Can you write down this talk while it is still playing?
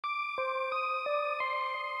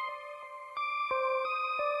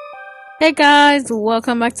Hey guys,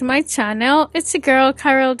 welcome back to my channel. It's your girl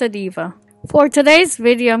Carol the Diva. For today's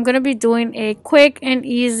video, I'm going to be doing a quick and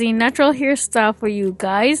easy natural hairstyle for you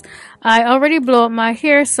guys. I already blew up my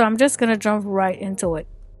hair, so I'm just going to jump right into it.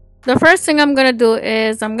 The first thing I'm going to do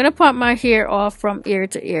is I'm going to pop my hair off from ear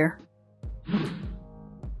to ear.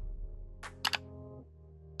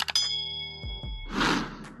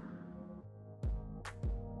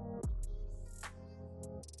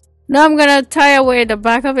 Now I'm going to tie away the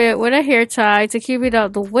back of it with a hair tie to keep it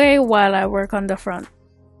out the way while I work on the front.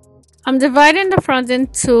 I'm dividing the front in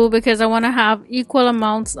two because I want to have equal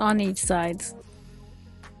amounts on each side.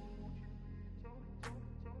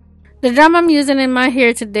 The gel I'm using in my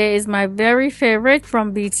hair today is my very favorite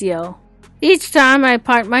from BTL. Each time I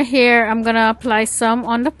part my hair, I'm going to apply some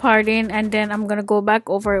on the parting and then I'm going to go back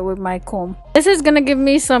over it with my comb. This is going to give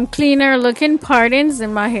me some cleaner looking partings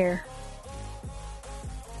in my hair.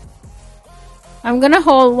 I'm going to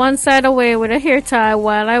hold one side away with a hair tie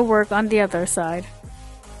while I work on the other side.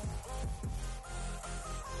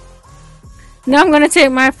 Now I'm going to take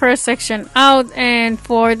my first section out, and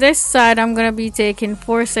for this side I'm going to be taking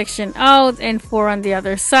 4 sections out and 4 on the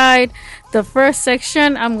other side. The first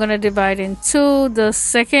section I'm going to divide in 2. The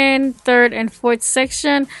second, third, and fourth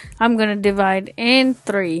section I'm going to divide in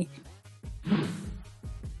 3.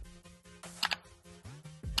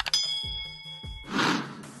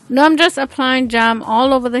 Now I'm just applying jam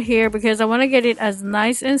all over the hair because I want to get it as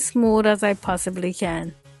nice and smooth as I possibly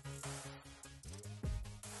can.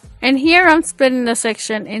 And here I'm splitting the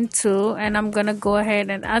section in 2, and I'm going to go ahead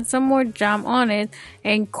and add some more jam on it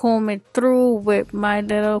and comb it through with my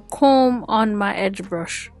little comb on my edge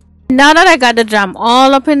brush. Now that I got the jam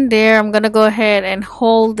all up in there, I'm going to go ahead and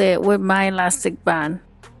hold it with my elastic band.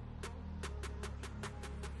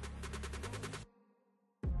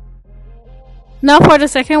 Now for the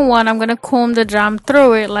second one, I'm going to comb the jam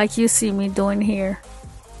through it like you see me doing here.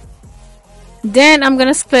 Then I'm going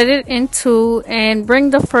to split it in 2 and bring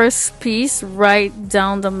the first piece right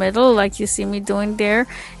down the middle like you see me doing there.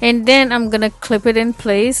 And then I'm going to clip it in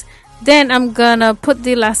place. Then I'm going to put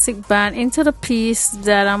the elastic band into the piece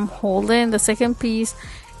that I'm holding, the second piece.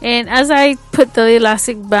 And as I put the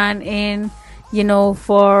elastic band in,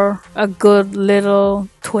 for a good little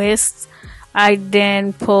twist, I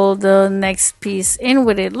then pull the next piece in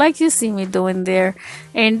with it like you see me doing there,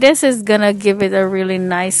 and this is gonna give it a really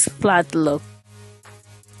nice flat look.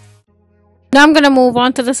 Now I'm gonna move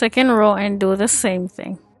on to the second row and do the same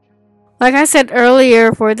thing. Like I said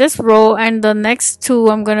earlier, for this row and the next 2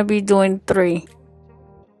 I'm gonna be doing 3.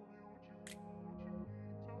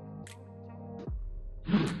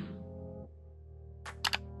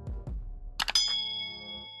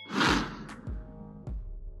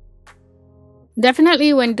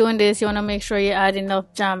 Definitely when doing this, you want to make sure you add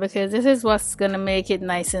enough jam because this is what's going to make it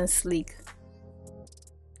nice and sleek.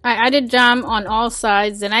 I added jam on all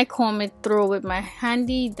sides, then I comb it through with my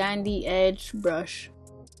handy dandy edge brush.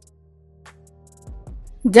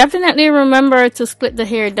 Definitely remember to split the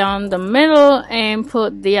hair down the middle and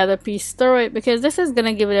put the other piece through it because this is going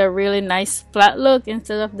to give it a really nice flat look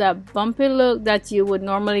instead of that bumpy look that you would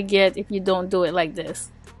normally get if you don't do it like this.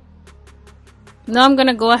 Now I'm going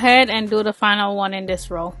to go ahead and do the final one in this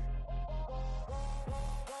row.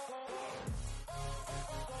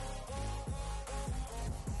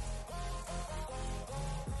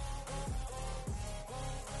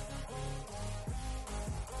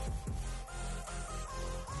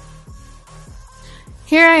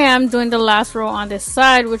 Here I am doing the last row on this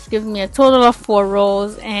side, which gives me a total of 4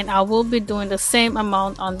 rows, and I will be doing the same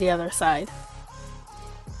amount on the other side.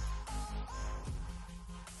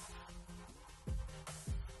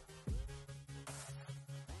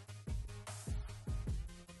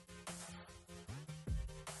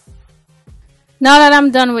 Now that I'm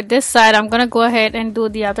done with this side, I'm going to go ahead and do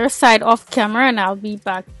the other side off camera and I'll be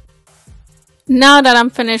back. Now that I'm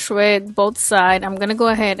finished with both sides, I'm going to go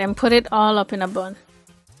ahead and put it all up in a bun.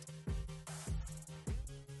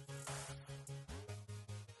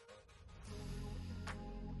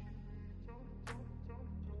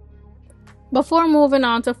 Before moving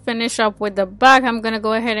on to finish up with the back, I'm going to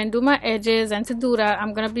go ahead and do my edges, and to do that,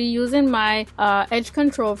 I'm going to be using my edge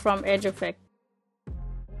control from Edge Effect.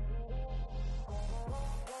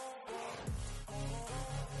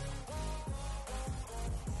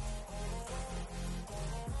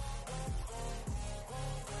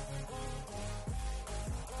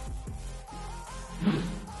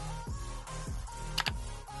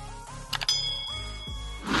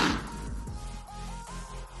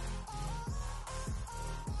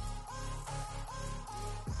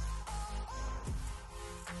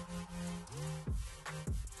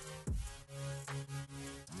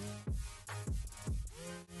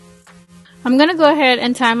 I'm gonna go ahead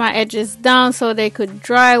and tie my edges down so they could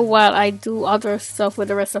dry while I do other stuff with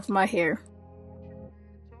the rest of my hair.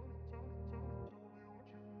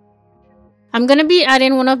 I'm gonna be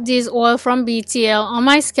adding one of these oil from BTL on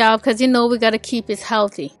my scalp because you know we gotta keep it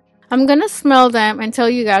healthy. I'm gonna smell them and tell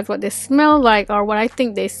you guys what they smell like or what I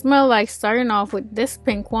think they smell like, starting off with this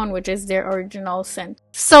pink one, which is their original scent.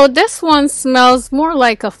 So this one smells more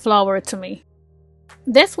like a flower to me.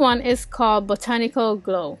 This one is called Botanical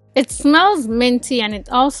Glow. It smells minty and it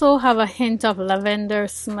also have a hint of lavender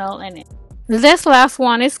smell in it. This last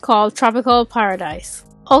one is called Tropical Paradise.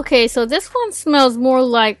 Okay, so this one smells more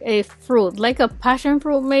like a fruit, like a passion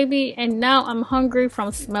fruit maybe, and now I'm hungry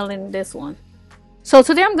from smelling this one. So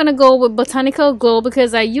today I'm gonna go with Botanical Glow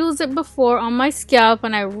because I used it before on my scalp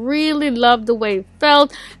and I really loved the way it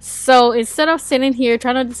felt. So instead of sitting here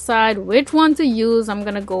trying to decide which one to use, I'm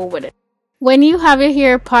gonna go with it. When you have your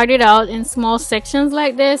hair parted out in small sections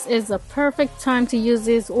like this, is the perfect time to use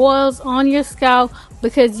these oils on your scalp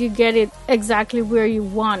because you get it exactly where you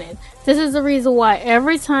want it. This is the reason why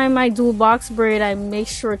every time I do box braid, I make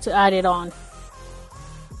sure to add it on.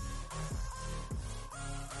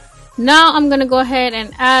 Now I'm gonna go ahead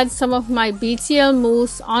and add some of my BTL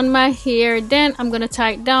mousse on my hair. Then I'm gonna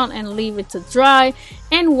tie it down and leave it to dry.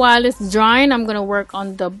 And while it's drying, I'm gonna work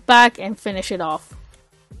on the back and finish it off.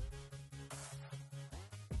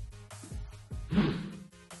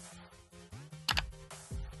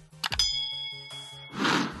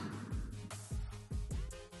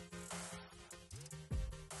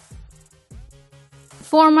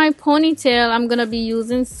 For my ponytail, I'm gonna be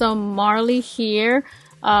using some Marley hair,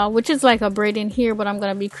 which is like a braid in here, but I'm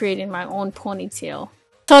gonna be creating my own ponytail.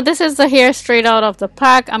 So this is the hair straight out of the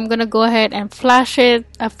pack. I'm gonna go ahead and flash it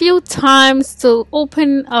a few times to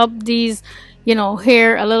open up these,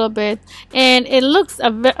 hair a little bit, and it looks a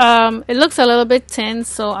little bit thin.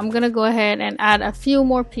 So I'm gonna go ahead and add a few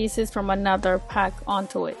more pieces from another pack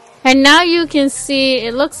onto it. And now you can see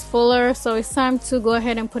it looks fuller, so it's time to go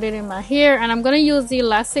ahead and put it in my hair. And I'm going to use the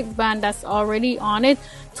elastic band that's already on it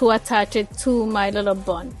to attach it to my little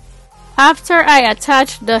bun. After I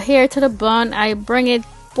attach the hair to the bun, I bring it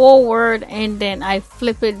forward and then I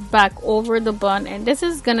flip it back over the bun. And this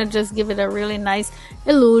is going to just give it a really nice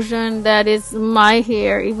illusion that it's my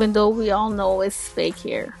hair, even though we all know it's fake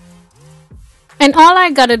hair. And all I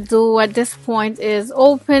gotta do at this point is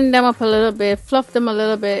open them up a little bit, fluff them a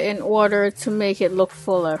little bit in order to make it look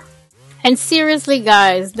fuller. And seriously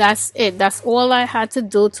guys, that's it. That's all I had to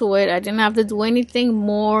do to it. I didn't have to do anything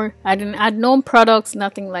more. I didn't add no products,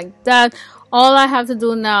 nothing like that. All I have to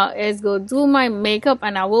do now is go do my makeup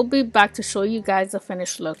and I will be back to show you guys the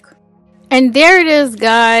finished look. And there it is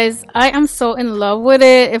guys. I am so in love with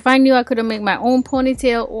it. If I knew I could have made my own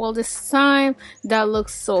ponytail all this time, that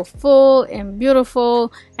looks so full and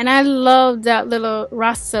beautiful. And I love that little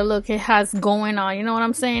rasta look it has going on. You know what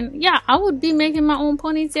I'm saying? Yeah, I would be making my own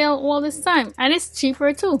ponytail all this time. And it's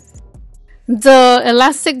cheaper too. The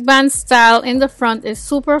elastic band style in the front is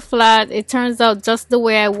super flat. It turns out just the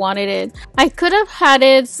way I wanted it. I could have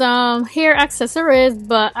added some hair accessories,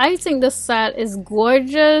 but I think the set is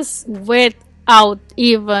gorgeous without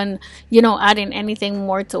even, adding anything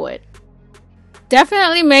more to it.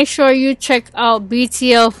 Definitely make sure you check out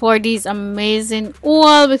BTL for these amazing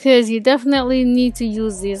oil because you definitely need to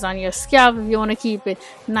use these on your scalp if you want to keep it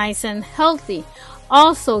nice and healthy.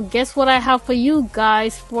 Also, guess what I have for you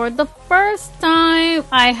guys? For the first time,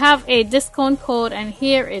 I have a discount code and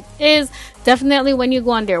here it is. Definitely when you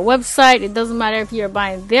go on their website, it doesn't matter if you're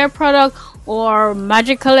buying their product or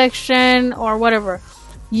Magic Collection or whatever.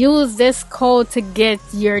 Use this code to get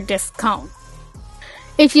your discount.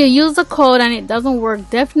 If you use the code and it doesn't work,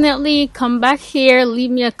 definitely come back here,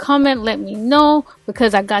 leave me a comment, let me know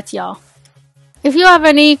because I got y'all. If you have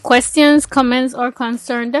any questions, comments, or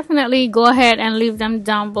concern, definitely go ahead and leave them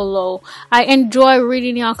down below. I enjoy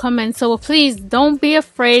reading your comments, so please don't be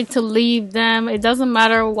afraid to leave them. It doesn't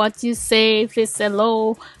matter what you say, if it's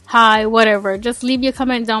hello, hi, whatever. Just leave your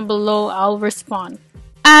comment down below. I'll respond.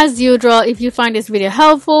 As usual, if you find this video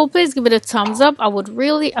helpful, please give it a thumbs up. I would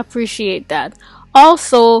really appreciate that.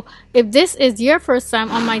 Also, if this is your first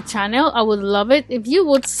time on my channel, I would love it if you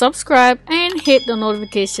would subscribe and hit the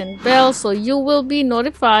notification bell so you will be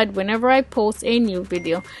notified whenever I post a new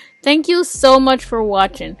video. Thank you so much for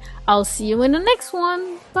watching. I'll see you in the next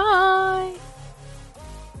one. Bye!